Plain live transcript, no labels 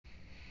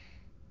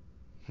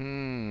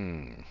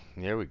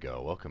There we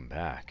go. Welcome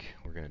back.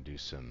 We're going to do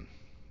some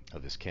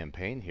of this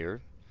campaign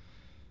here.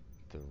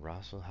 The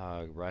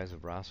Rasalhague, Rise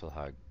of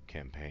Rasalhague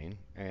campaign.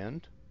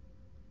 And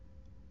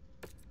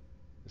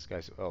this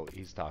guy's, oh,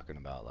 he's talking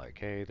about like,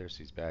 hey, there's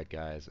these bad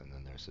guys, and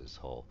then there's this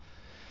whole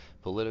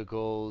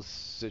political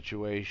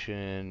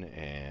situation,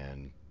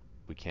 and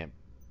we can't,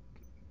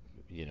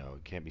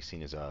 it can't be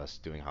seen as us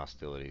doing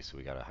hostility, so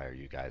we got to hire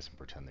you guys and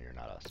pretend that you're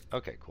not us.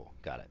 Okay, cool.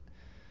 Got it.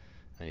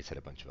 And he said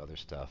a bunch of other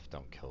stuff.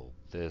 Don't kill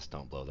this,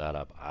 don't blow that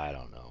up. I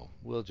don't know.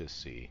 We'll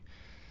just see.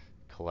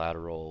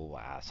 Collateral,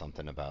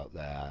 something about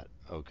that.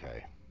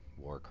 Okay.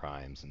 War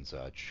crimes and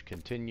such.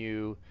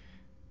 Continue.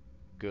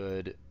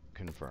 Good.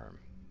 Confirm.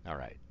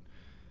 Alright.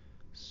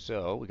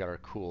 So, we got our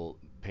cool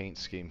paint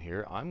scheme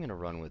here. I'm going to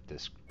run with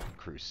this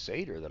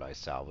Crusader that I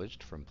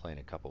salvaged from playing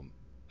a couple...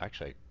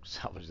 Actually, I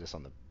salvaged this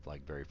on the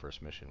very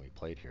first mission we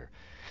played here.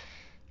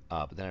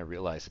 But then I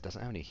realized it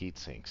doesn't have any heat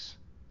sinks.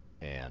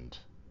 And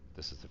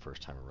this is the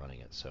first time we're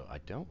running it, so I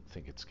don't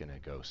think it's going to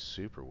go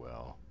super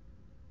well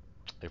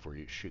if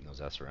we're shooting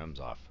those SRMs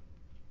off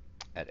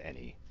at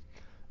any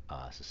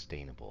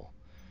sustainable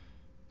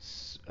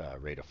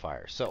rate of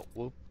fire. So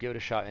we'll give it a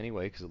shot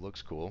anyway because it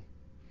looks cool.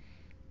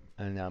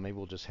 And now maybe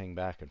we'll just hang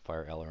back and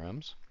fire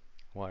LRMs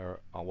while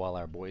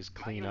our boys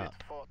clean up.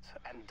 Fought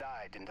and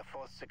died in the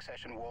Fourth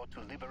Succession War to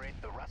liberate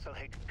the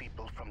Rasalhague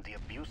people from the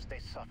abuse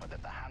they suffered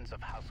at the hands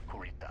of House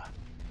Kurita.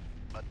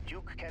 But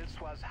Duke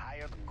Kelswa's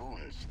hired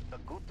goons, the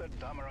Guter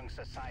Damerung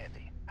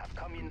Society, have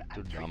come in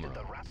and treated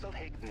the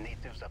Rasalhague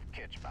natives of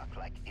Kirchbach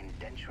like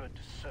indentured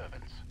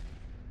servants.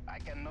 I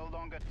can no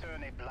longer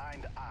turn a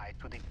blind eye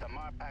to the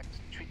Damar Pact's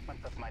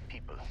treatment of my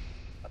people,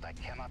 but I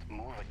cannot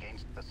move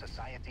against the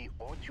Society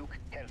or Duke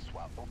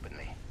Kelswa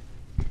openly.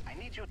 I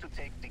need you to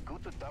take the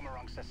Guter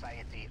Damerung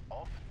Society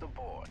off the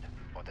board,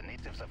 or the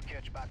natives of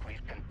Kirchbach will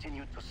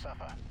continue to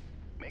suffer.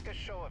 Make a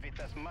show of it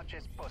as much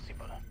as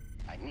possible.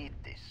 I need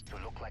this to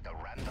look like a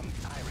random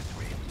pirate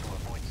raid to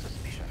avoid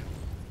suspicion.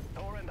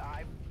 Thor and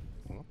I...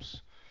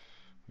 Whoops.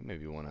 We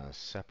maybe want to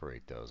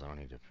separate those. I don't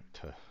need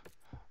to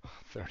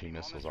 30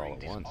 missiles all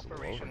at once.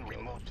 Operation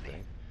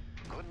remotely.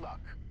 Good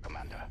luck,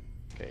 Commander.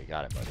 Okay,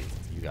 got it, buddy.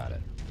 You got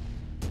it.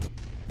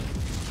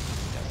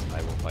 Yes,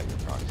 I will fight your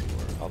proxy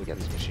war. Oh, we got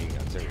these machine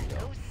guns. There we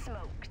go.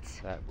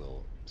 That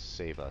will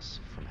save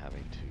us from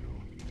having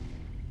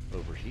to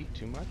overheat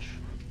too much.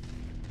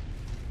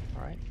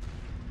 Alright.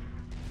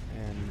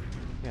 And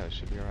yeah, it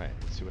should be alright.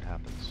 Let's see what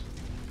happens.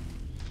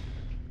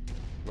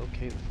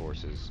 Locate the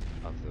forces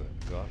of the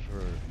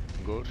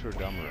Goter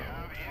Damerung. We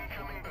have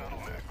incoming battle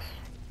mechs.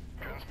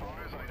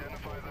 Transponders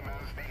identify them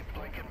as the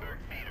Blankenberg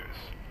beaters.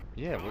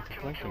 Yeah, with the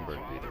Blankenberg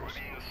beaters.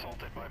 We're being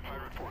assaulted by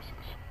pirate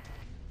forces.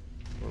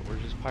 We're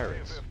just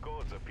pirates. AFF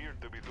codes appear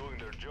to be doing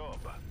their job.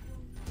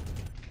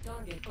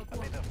 A bit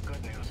of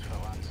good news for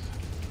once.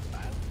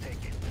 I'll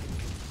take it.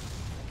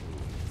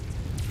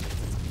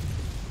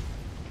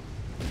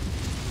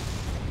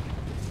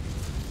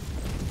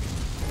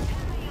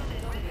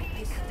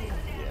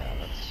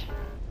 Yeah,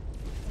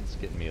 that's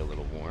getting me a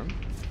little warm.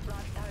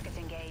 Launch targets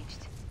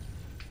engaged.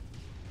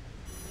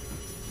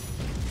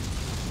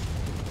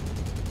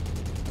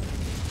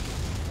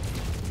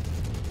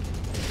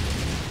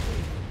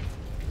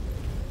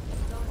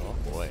 Oh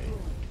boy.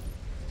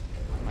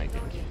 I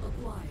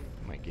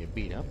might get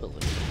beat up a little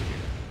bit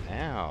here.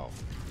 Ow.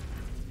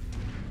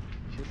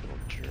 You little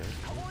jerk.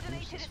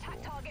 Coordinated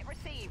attack target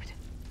received.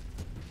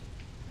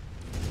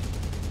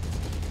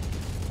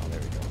 Oh, there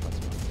we go. That's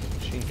my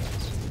machine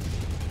guns.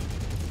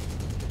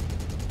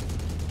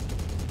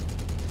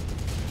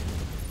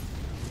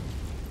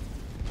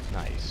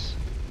 Nice.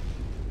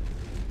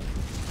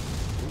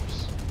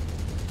 Oops.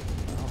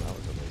 Well, that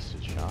was a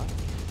wasted shot.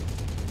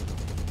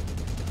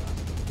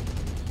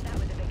 That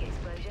was a big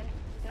explosion.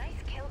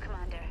 Nice kill,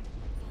 Commander.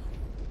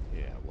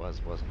 Yeah, it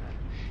was, wasn't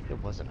it? It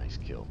was a nice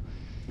kill.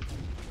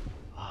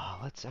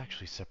 Let's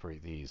actually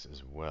separate these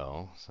as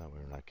well, so that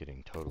we're not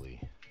getting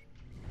totally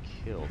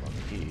killed on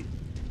the heat.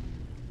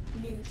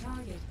 New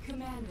target,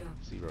 Commander.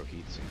 0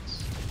 heat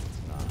sinks.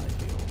 It's not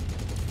ideal.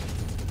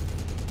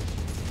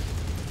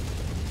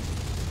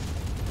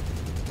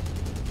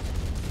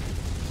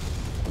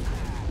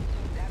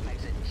 That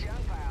makes a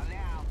junk pile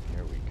now.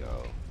 There we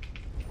go.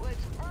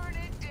 Let's burn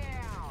it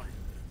down.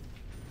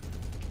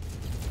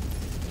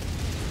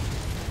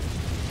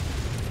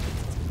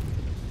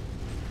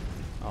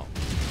 Oh.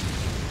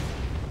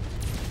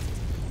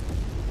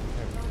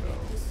 There we go.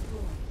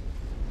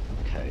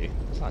 Okay,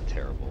 it's not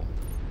terrible.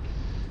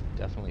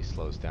 Definitely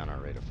slows down our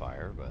rate of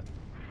fire, but...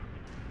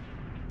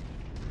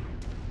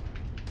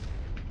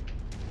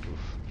 Oof.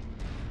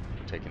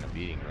 We're taking a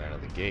beating right out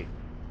of the gate.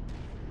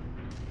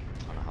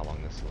 I don't know how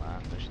long this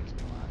mission's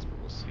gonna last, but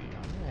we'll see.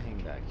 I'm gonna hang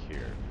back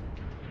here.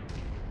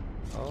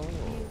 Oh,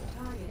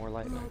 more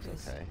light mix,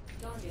 okay.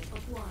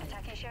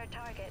 Attacking shared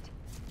target.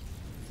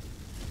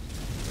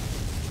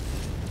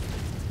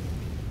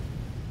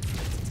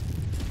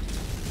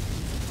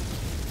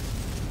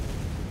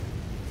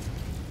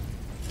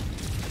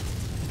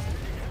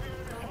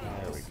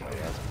 There we go,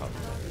 that's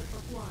probably better.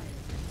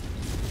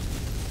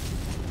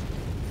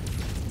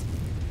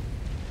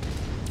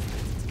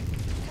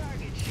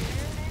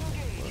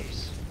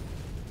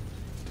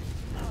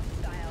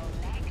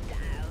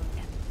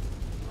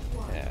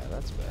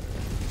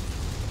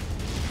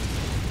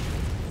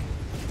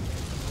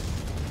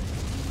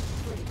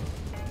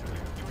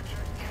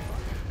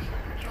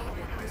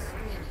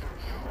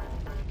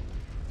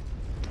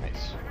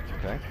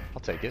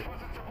 I'll take it.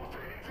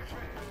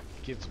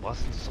 Kids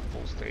busting some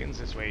full stains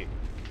this way.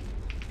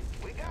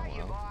 We got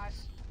you,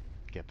 boss.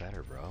 Get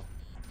better, bro.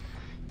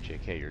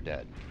 JK, you're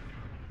dead.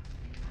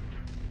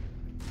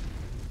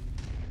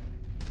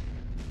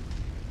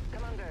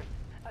 Commander,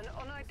 an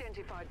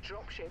unidentified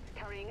dropship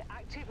carrying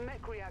active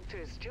mech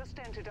reactors just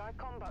entered our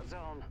combat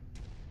zone.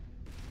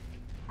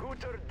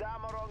 Guter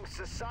Damerong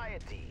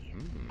Society.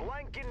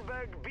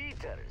 Blankenberg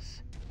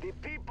Beaters. The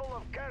people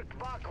of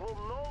Kirkbach will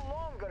no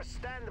longer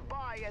stand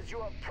by as you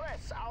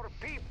oppress our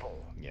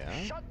people. Yeah?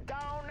 Shut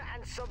down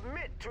and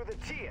submit to the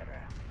tier.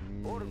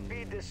 Or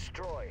be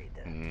destroyed.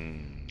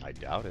 I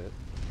doubt it.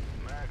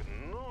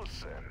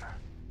 Magnussen.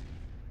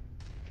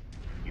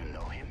 You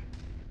know him?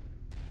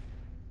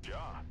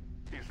 Ja,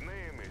 his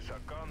name is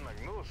Hakan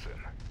Magnussen.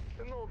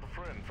 An old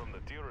friend from the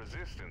tier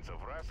resistance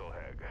of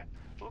Rasalhague.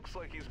 Looks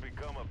like he's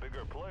become a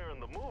bigger player in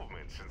the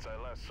movement since I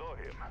last saw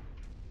him.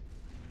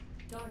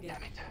 Target.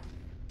 Damn it.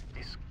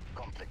 This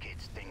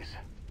complicates things.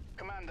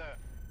 Commander,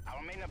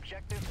 our main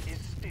objective is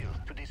still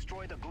to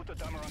destroy the Guter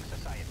Damerong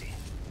Society.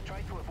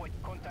 Try to avoid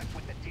contact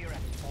with the tier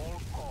at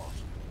all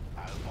costs.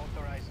 I'll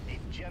authorize a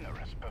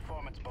generous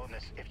performance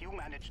bonus if you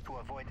manage to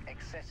avoid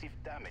excessive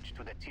damage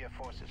to the tier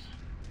forces.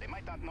 They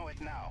might not know it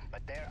now,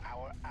 but they're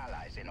our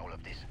allies in all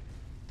of this.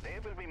 They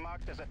will be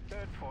marked as a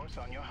third force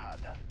on your HUD.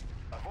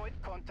 Avoid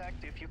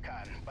contact if you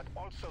can, but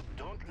also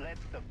don't let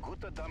the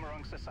Guter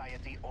Damerong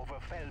Society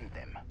overwhelm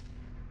them.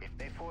 If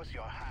they force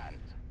your hand,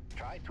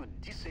 try to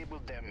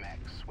disable their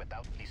mechs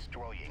without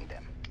destroying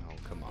them. Oh,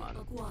 come on.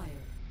 Acquired.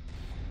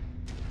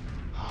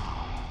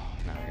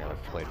 Now I gotta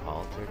play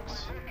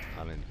politics.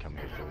 I didn't come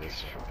here for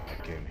this.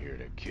 I came here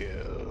to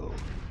kill.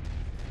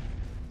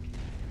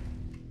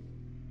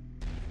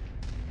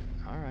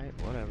 Alright,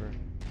 whatever.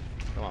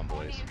 Come on,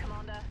 boys. You,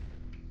 Commander.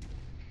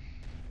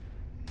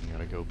 You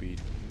gotta go be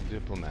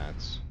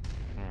diplomats.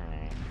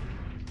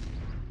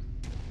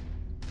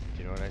 Do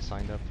you know what I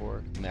signed up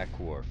for? Mech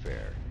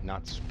warfare,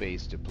 not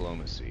space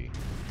diplomacy.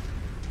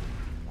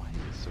 Why is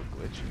it so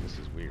glitchy? This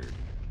is weird.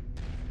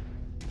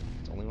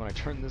 It's only when I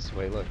turn this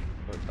way, look.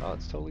 Oh,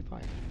 it's totally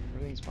fine.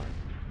 Everything's fine.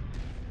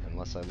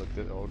 Unless I look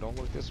oh, don't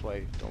look this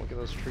way. Don't look at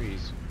those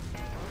trees.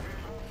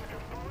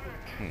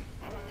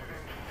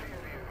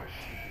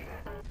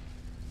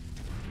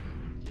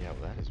 Yeah,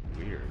 well, that is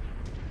weird.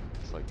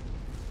 It's like...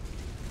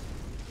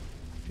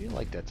 I feel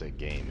like that's a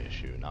game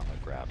issue, not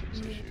a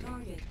graphics New issue.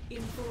 target.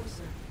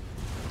 Enforcer.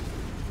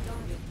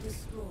 Target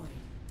destroyed.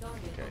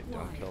 Target Okay,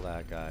 don't acquired. kill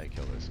that guy,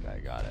 kill this guy,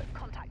 got it.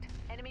 Contact.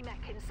 Enemy mech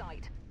in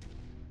sight.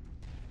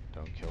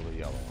 Don't kill the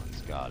yellow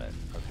ones, got it.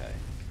 Okay.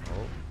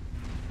 Oh,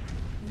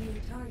 New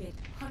target.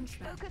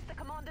 Hunchback. Focus the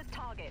commander's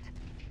target.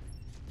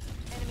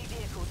 Enemy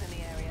vehicles in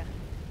the area.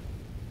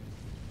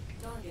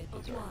 Target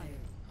acquired.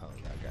 oh,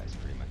 that guy's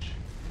pretty much...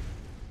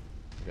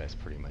 That guy's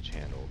pretty much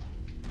handled.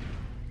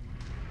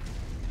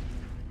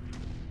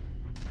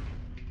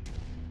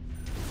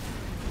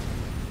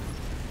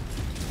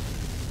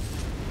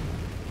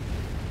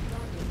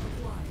 Target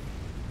acquired.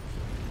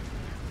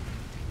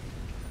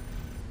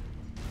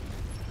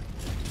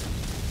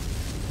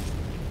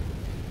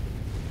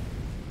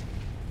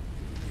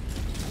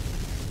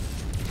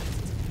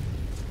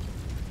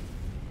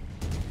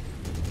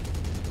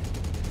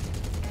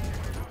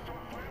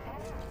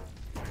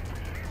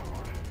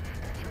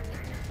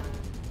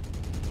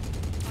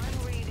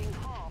 I'm reading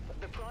half.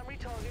 The primary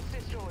target's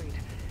destroyed.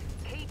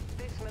 Keep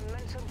this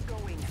momentum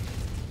going.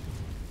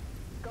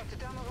 Got the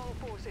Damerong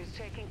forces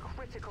taking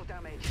critical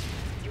damage.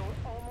 You're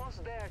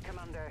almost there,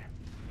 Commander.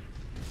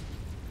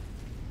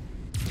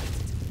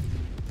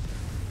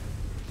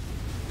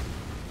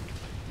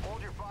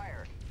 Hold your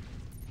fire.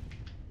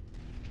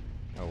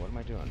 Oh, what am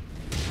I doing?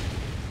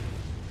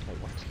 Oh,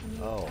 what?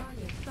 New Oh,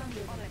 target.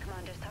 Thunder. On the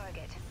commander's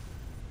target.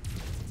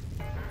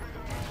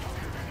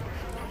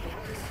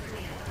 Target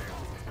destroyed.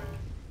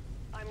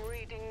 I'm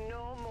reading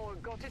no more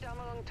Gotted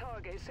Damerong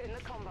targets in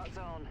the combat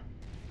zone.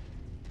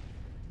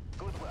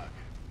 Good work.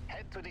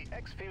 Head to the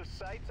exfil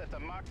sites at the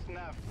marked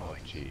nav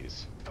point.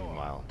 jeez. Thor,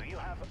 Meanwhile, do you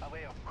have a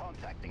way of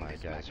contacting my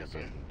this guys are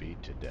magazine? getting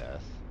beat to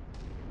death.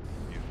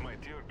 If my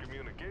tier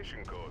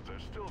communication codes are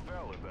still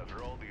valid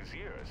after all these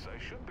years,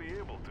 I should be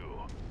able to.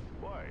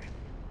 Why?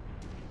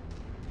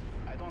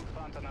 I don't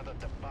want another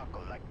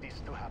debacle like this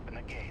to happen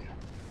again.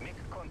 Make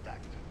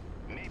contact.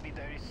 Maybe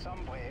there is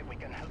some way we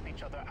can help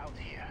each other out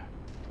here.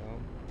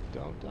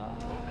 Don't die.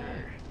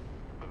 Okay.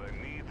 But I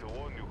need to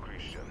warn you,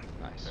 Christian.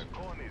 Nice.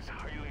 Akon is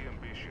highly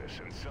ambitious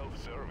and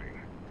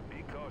self-serving.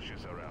 Be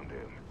cautious around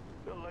him.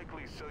 He'll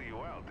likely sell you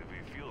out if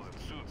he feels it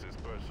suits his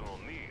personal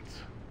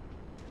needs.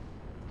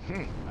 Is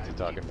he I'll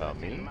talking keep about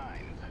that in me?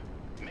 mind.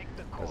 Make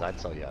the 'Cause call. I'd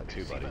sell you out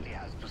too, See buddy. what he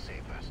has to say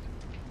first.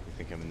 You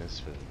think I'm in this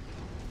for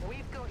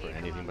We've got you,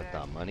 anything but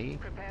Commander. the money?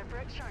 Prepare for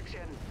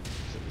extraction.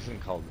 This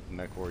isn't called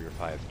Mech Warrior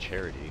 5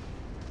 Charity.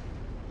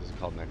 This is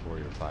called Mech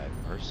Warrior 5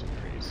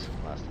 Mercenaries,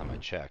 last time I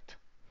checked.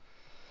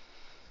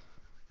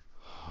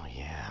 Oh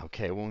yeah,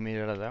 okay, well we made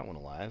it out of that one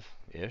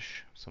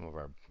alive-ish. Some of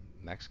our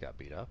mechs got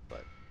beat up,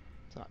 but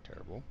it's not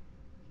terrible.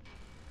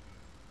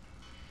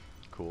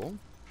 Cool.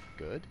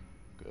 Good.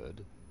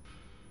 Good.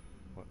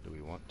 What do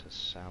we want to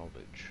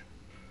salvage?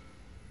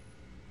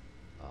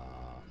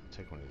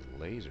 Take one of these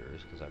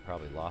lasers, because I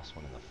probably lost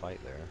one in the fight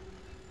there.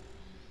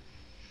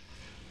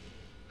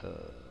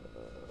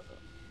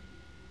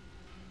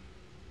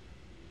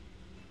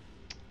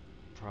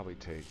 Probably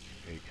take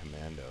a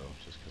commando,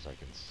 just because I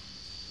can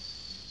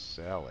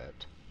sell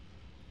it.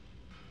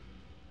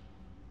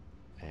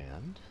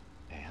 And?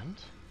 Yeah,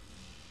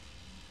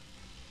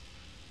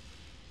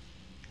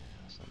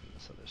 some of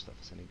this other stuff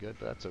is any good,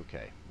 but that's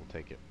okay. We'll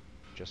take it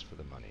just for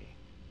the money.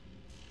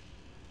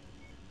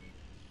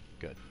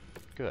 Good.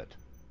 Good.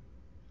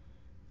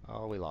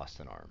 Oh, we lost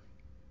an arm.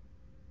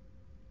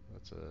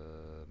 That's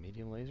a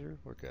medium laser?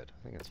 We're good.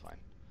 I think that's fine.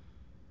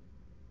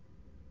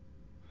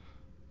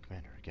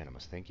 Commander, again, I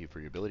must thank you for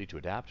your ability to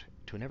adapt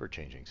to an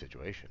ever-changing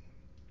situation.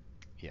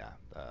 Yeah,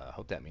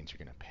 hope that means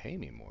you're going to pay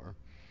me more.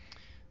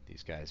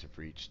 These guys have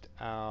reached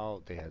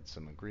out. They had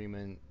some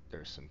agreement.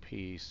 There's some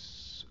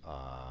peace.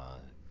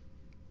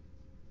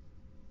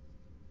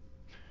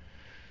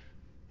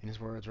 In his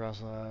words,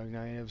 Rasalhague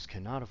natives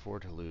cannot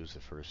afford to lose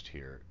the first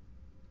tier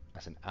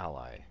as an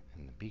ally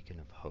and the beacon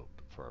of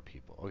hope for our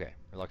people. Okay,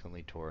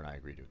 reluctantly, Tor and I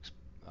agree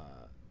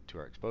to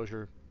our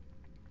exposure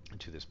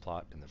to this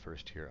plot in the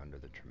first tier under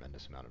the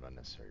tremendous amount of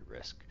unnecessary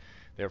risk.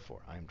 Therefore,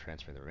 I am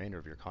transferring the remainder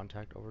of your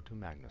contact over to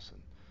Magnuson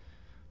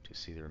to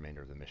see the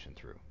remainder of the mission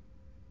through.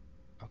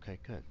 Okay,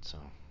 good. So,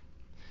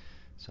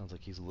 sounds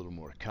like he's a little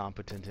more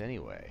competent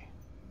anyway.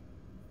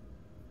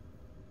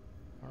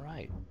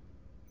 Alright.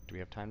 Do we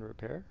have time to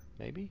repair?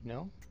 Maybe?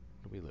 No?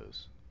 What do we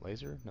lose?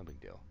 Laser? No big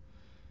deal.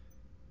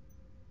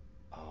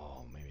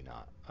 Oh, maybe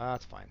not.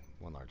 That's fine.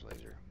 One large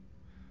laser.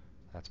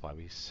 That's why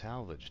we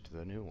salvaged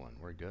the new one.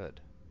 We're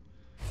good.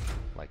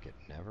 Like it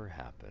never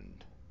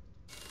happened.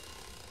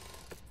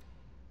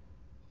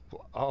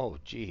 Oh,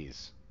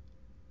 geez.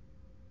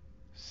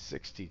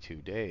 62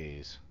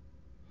 days.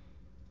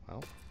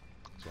 Well,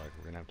 looks like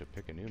we're going to have to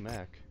pick a new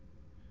mech.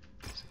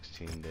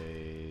 16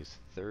 days.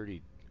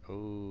 30.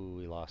 Oh,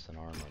 we lost an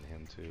arm on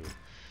him too.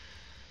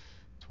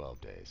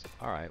 12 days.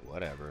 Alright,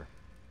 whatever.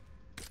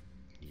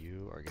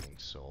 You are getting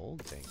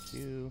sold. Thank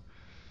you.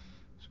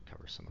 Let's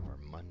cover some of our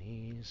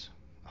monies.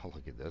 Oh,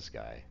 look at this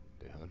guy,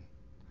 dude.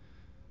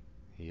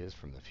 He is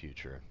from the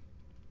future.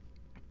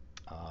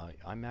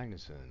 I'm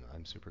Magnuson.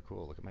 I'm super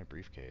cool. Look at my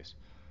briefcase.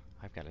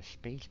 I've got a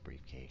space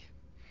briefcase.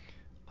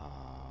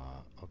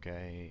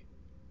 Okay.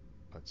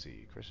 Let's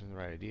see. Christian's the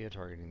right idea,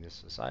 targeting this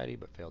society,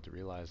 but failed to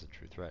realize the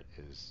true threat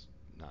is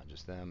not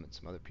just them, it's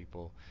some other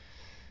people.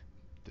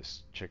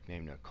 This chick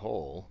named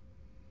Nicole,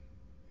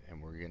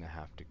 and we're gonna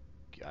have to,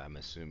 I'm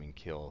assuming,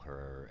 kill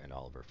her and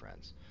all of her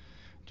friends.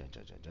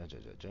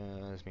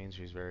 This means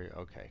she's very,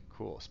 okay,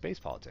 cool. Space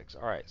politics.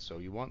 Alright, so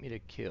you want me to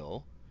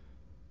kill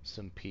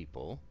some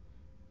people.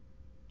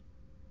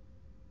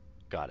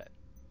 Got it.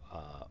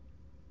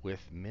 With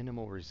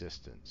minimal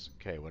resistance.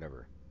 Okay,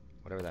 whatever.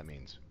 Whatever that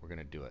means. We're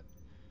gonna do it.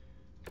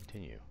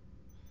 Continue.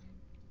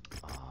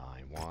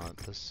 I want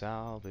the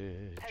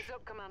salvage. Heads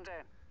up,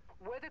 Commander.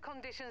 Weather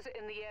conditions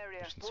in the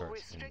area Mission will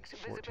starts in restrict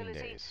 14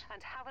 visibility days.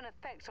 and have an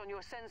effect on your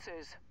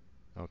sensors.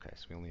 Okay,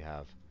 so we only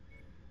have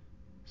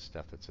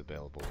stuff that's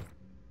available.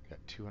 We got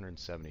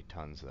 270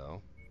 tons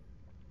though.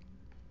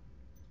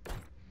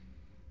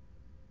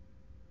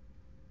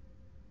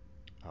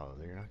 Oh,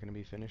 they're not going to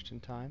be finished in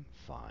time?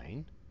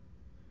 Fine.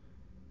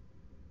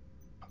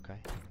 Okay,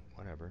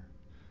 whatever.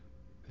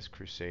 This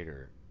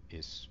Crusader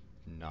is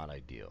not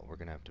ideal. We're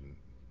going to have to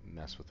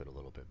mess with it a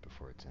little bit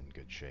before it's in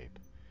good shape.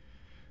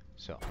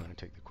 So I'm going to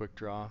take the quick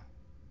draw.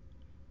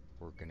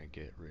 We're going to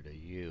get rid of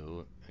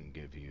you and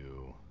give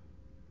you...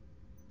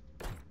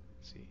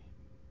 Let's see.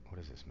 What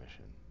is this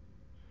mission?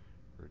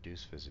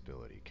 Reduce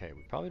visibility. Okay,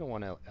 we probably don't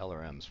want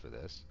LRMs for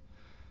this.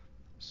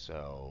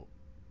 So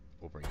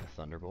we'll bring the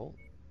Thunderbolt.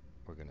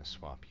 We're going to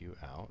swap you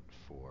out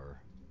for...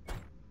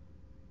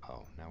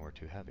 Oh, now we're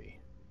too heavy.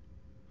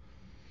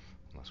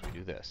 Unless we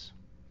do this.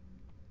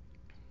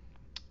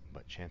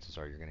 But chances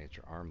are you're going to get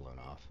your arm blown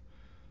off.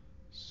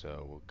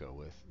 So we'll go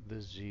with the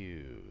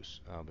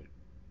Zeus. Oh, but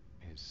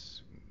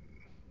his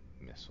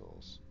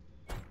missiles.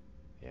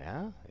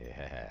 Yeah?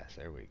 Yes,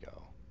 there we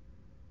go.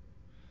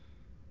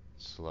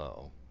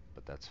 Slow,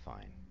 but that's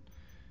fine.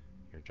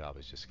 Your job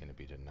is just going to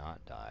be to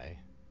not die.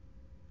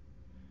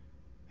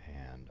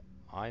 And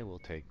I will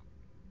take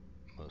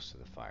most of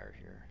the fire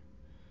here.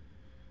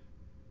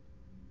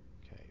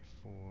 Okay,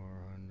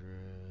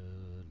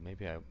 400.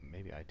 Maybe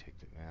I take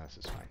the... Nah, this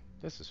is fine.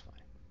 This is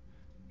fine.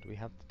 Do we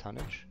have the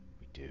tonnage?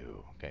 We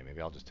do. Okay,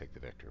 maybe I'll just take the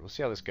Victor. We'll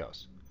see how this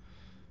goes.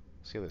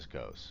 See how this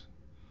goes.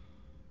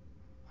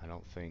 I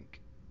don't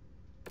think...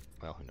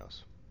 Well, who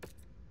knows?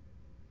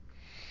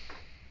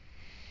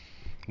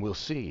 We'll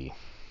see.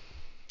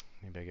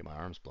 Maybe I get my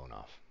arms blown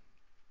off.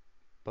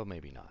 But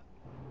maybe not.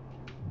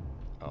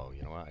 Oh,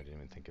 you know what? I didn't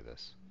even think of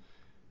this.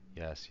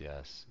 Yes,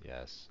 yes,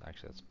 yes.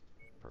 Actually, that's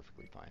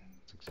perfectly fine.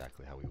 That's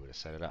exactly how we would have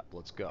set it up.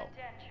 Let's go.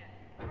 Attention.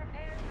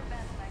 Prepare for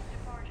Rasalhague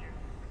departure.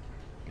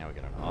 Now we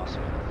got an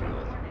awesome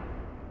field. Warning.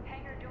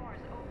 Hangar doors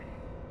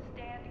opening.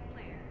 Stand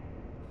clear.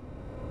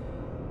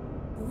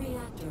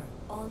 Reactor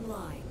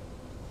online.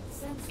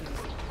 Sensors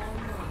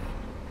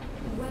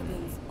online.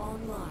 Weapons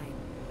online.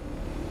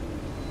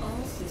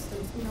 All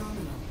systems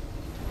nominal.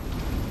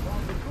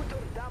 While the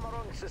Guter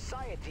Damarong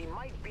Society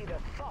might be the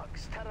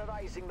thugs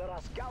terrorizing the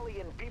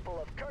Rasgalian people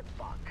of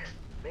Kirkbach,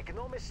 make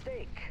no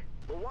mistake,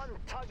 the one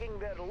tugging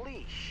their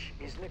leash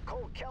is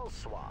Nicole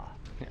Kelswa.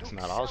 It's Duke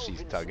not all she's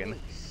Selvin's tugging.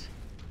 niece.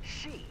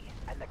 She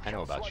and the I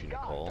know about Kelswa you,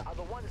 Guard Nicole. are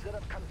the ones that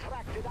have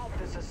contracted out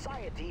the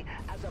society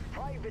as a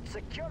private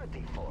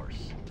security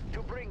force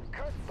to bring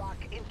Kirkbach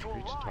into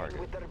Reach line target.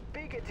 with their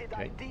bigoted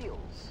Okay.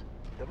 ideals.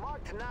 The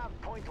marked nav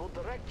point will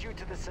direct you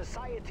to the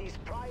Society's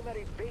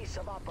primary base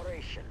of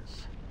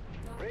operations.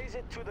 Raise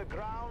it to the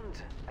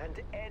ground and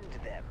end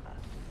them.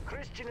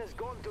 Christian is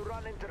going to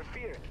run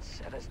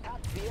interference and has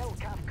tapped the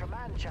LCAF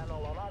command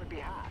channel on our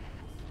behalf.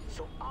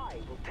 So I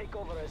will take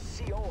over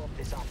as CO of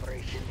this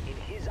operation in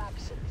his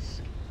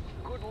absence.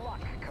 Good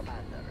luck,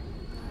 Commander.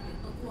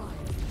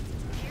 Acquired.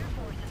 Tier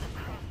forces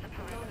across the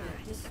perimeter.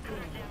 The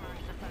Crusader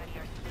Society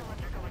are still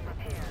undergoing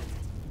repairs.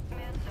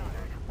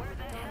 Manslaughter, where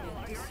the hell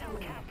are your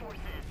LCAP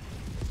forces?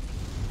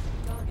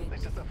 Target.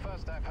 This is the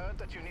first I've heard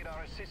that you need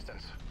our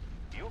assistance.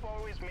 You've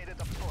always made it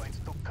a point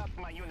to cut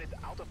my unit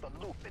out of the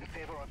loop in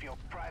favor of your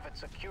private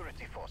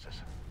security forces.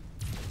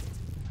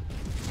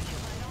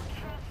 Because I don't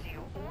trust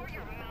you or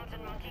your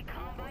mountain monkey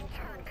combine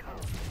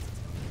turncoat.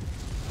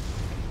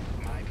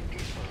 My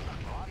people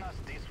run us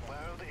this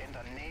world in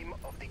the name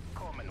of the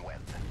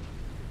Commonwealth.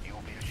 You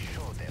will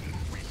show them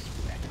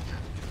respect.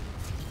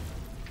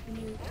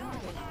 New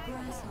target.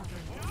 Grasshopper.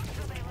 Not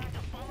so they like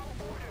to follow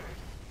orders.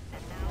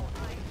 And now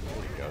I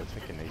There you go.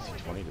 Take an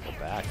AC-20 to the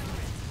back.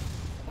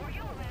 or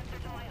you'll answer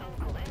to my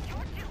uncle and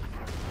your duke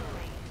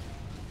personally.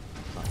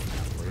 That's not what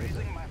happened, is it?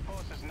 Raising my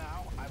forces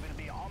now, I will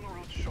be en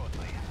route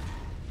shortly.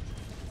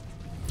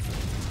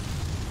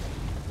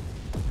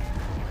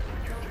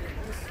 Target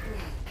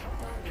destroyed.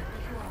 Target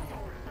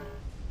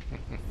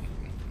acquired.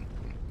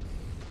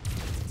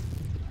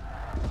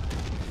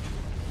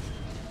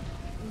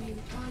 New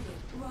target.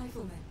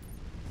 Rifleman.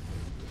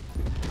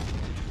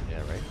 Yeah,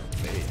 right in the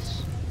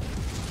face.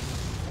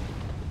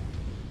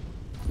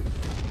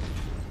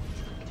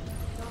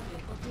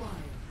 Target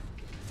acquired.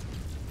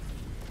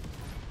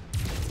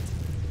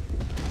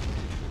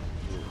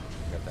 Ooh,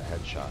 got the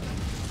headshot.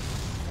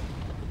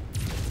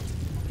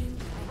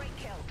 Great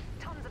kill.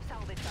 Tons of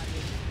salvage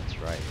value. That's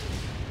right.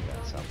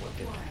 Got some. What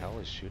the hell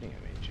is shooting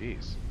at me?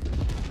 Jeez.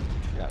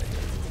 Get out of here.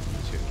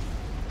 Two.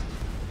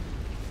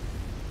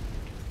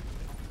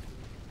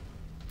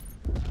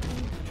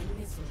 Incoming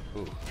missile.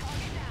 Ooh.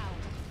 Target down.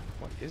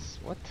 What is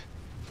what?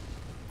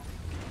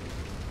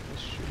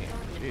 Who's shooting at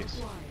me? Target Jeez.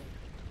 acquired.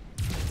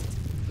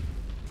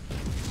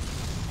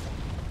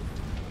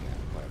 Yeah,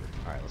 whatever.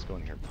 Alright, let's go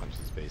in here and punch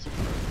this base.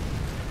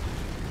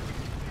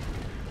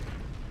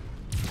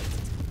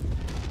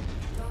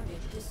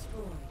 Target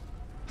destroyed.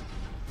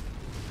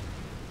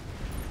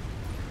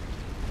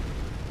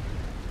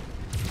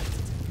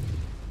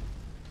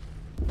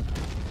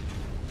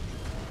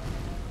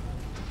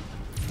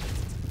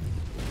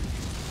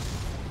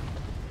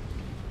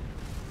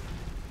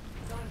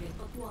 Target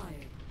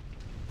acquired.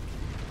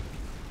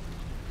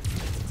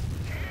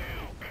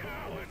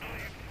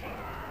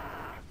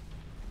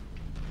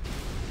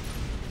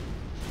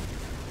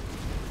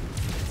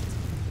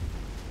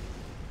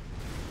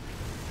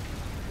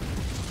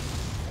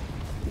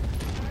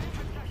 Our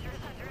infrastructure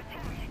is under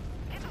attack.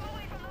 Get them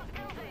away from those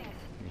buildings.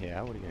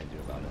 Yeah, what are you gonna do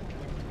about it?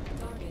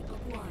 Target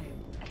acquired.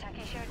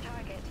 Attacking shared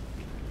target.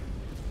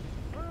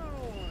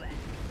 Boom.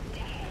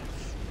 Dead.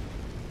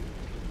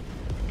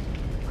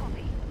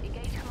 Copy.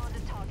 Engage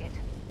commander's target.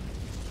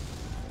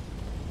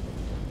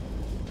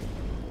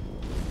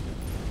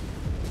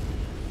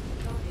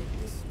 Target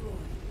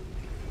destroyed.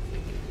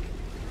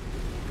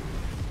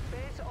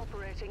 Base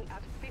operating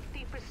at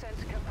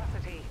 50%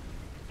 capacity.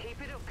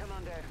 Keep it up,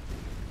 Commander.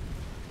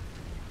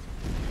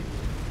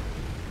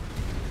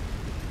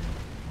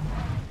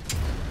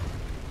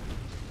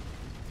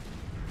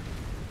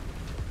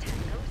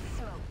 Tango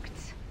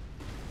smoked.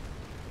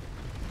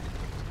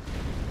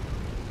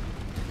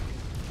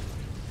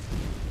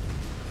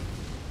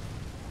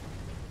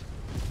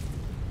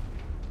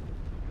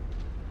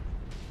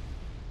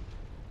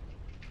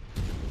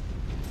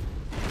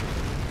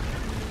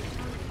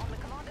 On the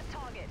commander's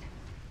target.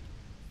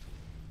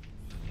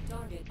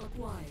 Target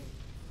acquired.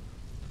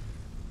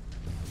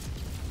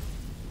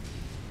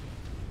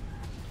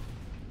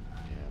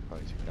 Yeah,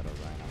 probably take that a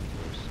rhino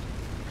first.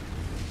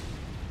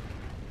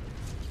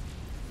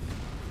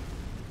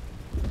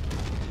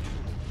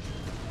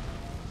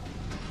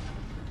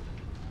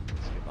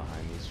 Let's get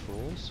behind these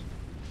fools.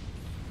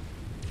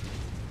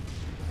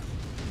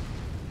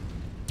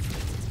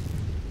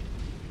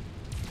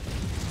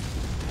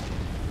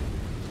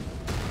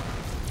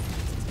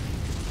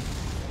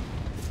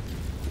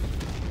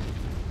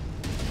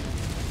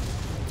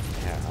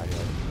 Yeah,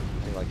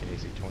 I like an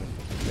AC-20 in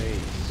the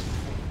face.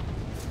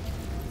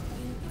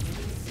 Incoming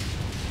missile.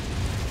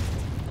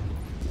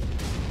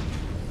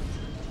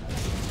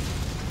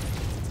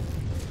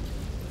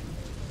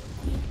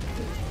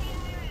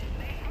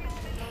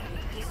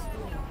 Target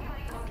destroyed.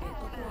 Target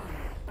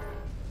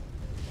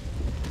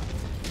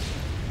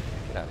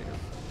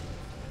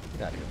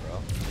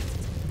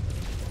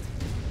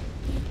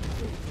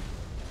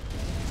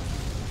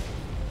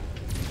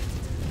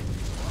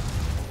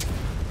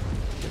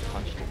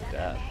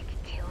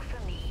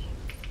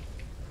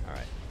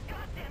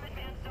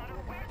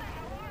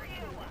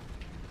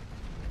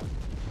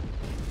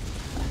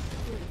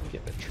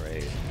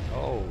trade.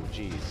 Oh,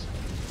 jeez.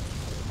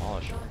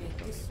 Demolish him. Target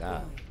Don't need destroyed.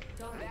 that.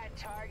 Target, That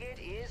target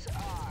is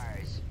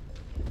ours.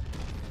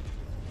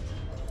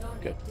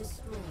 target Good.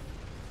 destroyed.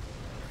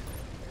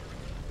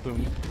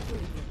 Boom.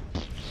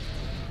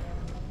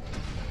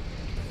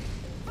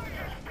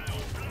 Critical.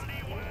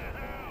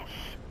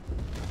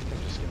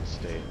 I'm just gonna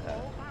stay at.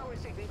 All power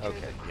signatures Okay,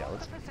 yeah, across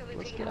let's the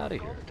facility get have out of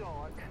gone here.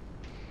 dark.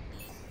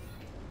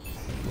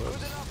 Good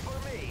enough for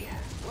me.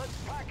 Let's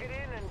pack it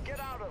in and get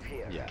out of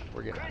here. Yeah,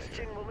 we're getting out of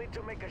Christian here. will need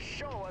to make a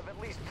show of at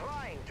least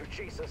trying to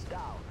chase us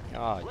down.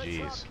 Oh, Let's jeez.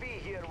 not be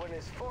here when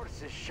his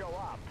forces show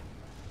up.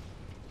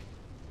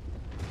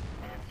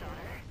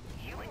 Manslaughter,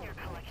 you and your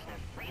collection of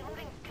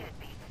freeloading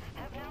deadbeats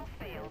have now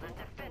failed in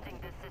defending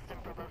this system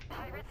from both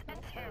pirates and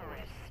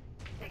terrorists.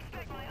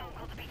 Expect my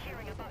uncle to be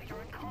hearing about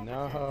your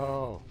incompetence.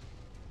 No.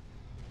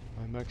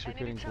 My mechs are Enemy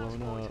getting blown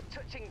transport up.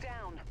 touching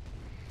down.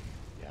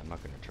 Yeah, I'm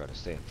not gonna try to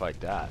stay and fight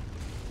that.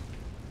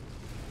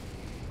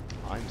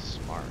 I'm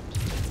smart.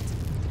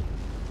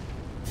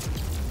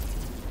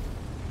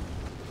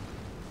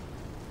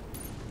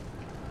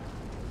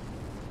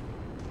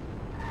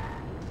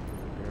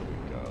 There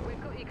we go.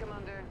 We've got you,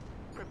 Commander.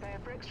 Prepare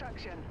for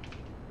extraction.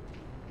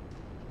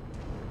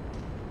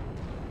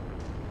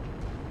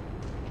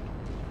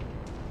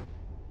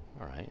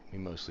 Alright, we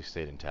mostly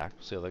stayed intact.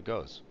 We'll see how that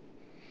goes.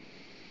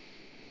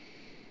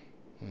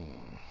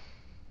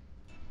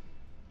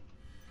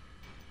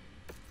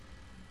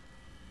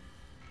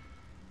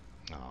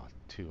 Oh,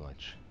 too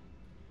much.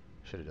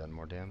 Should have done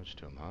more damage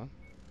to him, huh?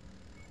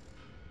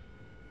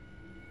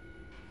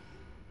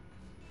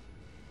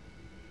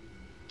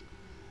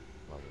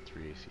 Level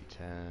 3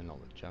 AC-10, all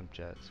the jump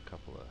jets, a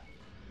couple of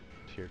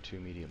tier 2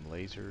 medium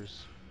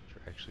lasers, which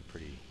are actually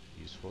pretty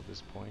useful at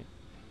this point.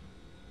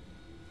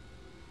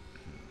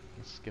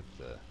 Let's skip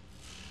the...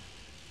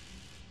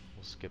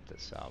 We'll skip the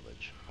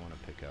salvage. I want to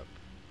pick up...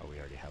 Oh, we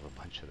already have a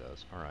bunch of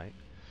those. Alright.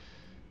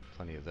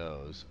 Plenty of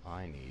those.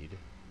 I need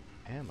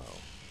ammo.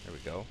 There we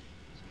go.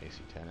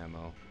 AC-10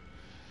 ammo.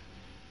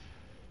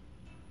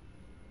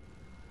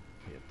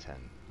 We have 10.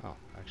 Oh,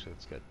 actually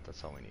that's good.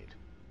 That's all we need.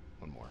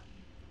 One more.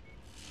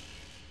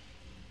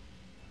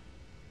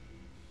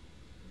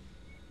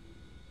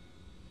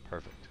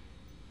 Perfect.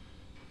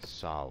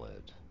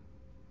 Solid.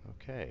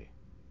 Okay.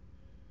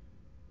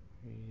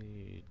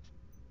 We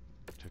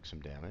took some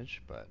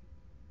damage, but...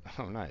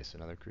 Oh, nice.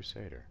 Another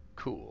Crusader.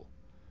 Cool.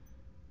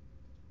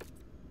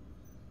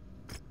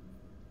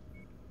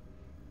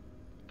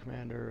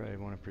 Commander, I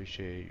want to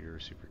appreciate you're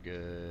super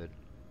good.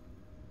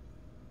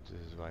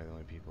 This is why the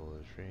only people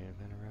that are free have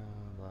been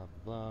around, blah,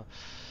 blah, blah.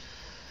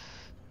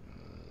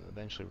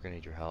 Eventually we're going to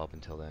need your help.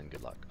 Until then,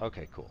 good luck.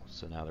 Okay, cool.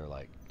 So now they're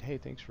like, hey,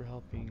 thanks for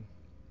helping.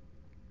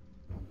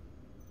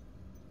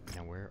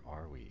 Now where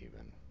are we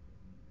even?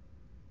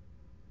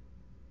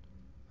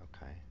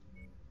 Okay.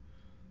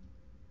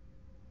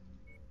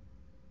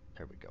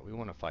 There we go. We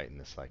want to fight in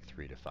this like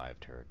 3 to 5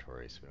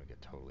 territory so we don't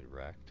get totally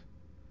wrecked.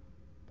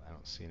 But I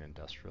don't see an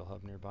industrial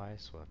hub nearby,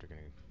 so we're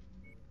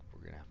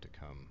gonna have to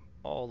come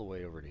all the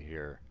way over to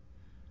here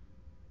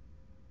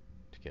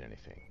to get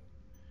anything.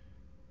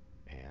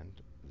 And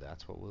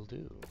that's what we'll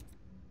do.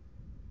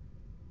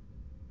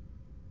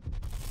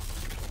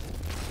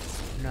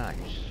 Nice.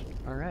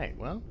 Alright,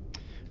 well,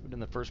 we've done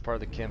the first part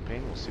of the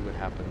campaign. We'll see what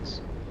happens,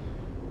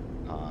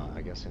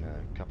 I guess in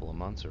a couple of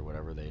months or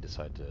whatever they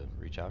decide to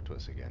reach out to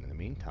us again. In the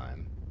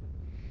meantime,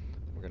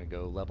 we're going to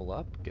go level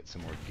up, get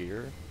some more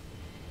gear,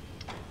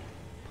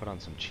 put on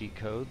some cheat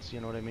codes,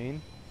 you know what I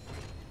mean?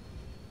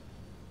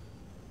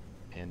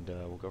 And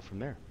we'll go from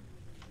there.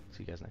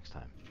 See you guys next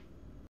time.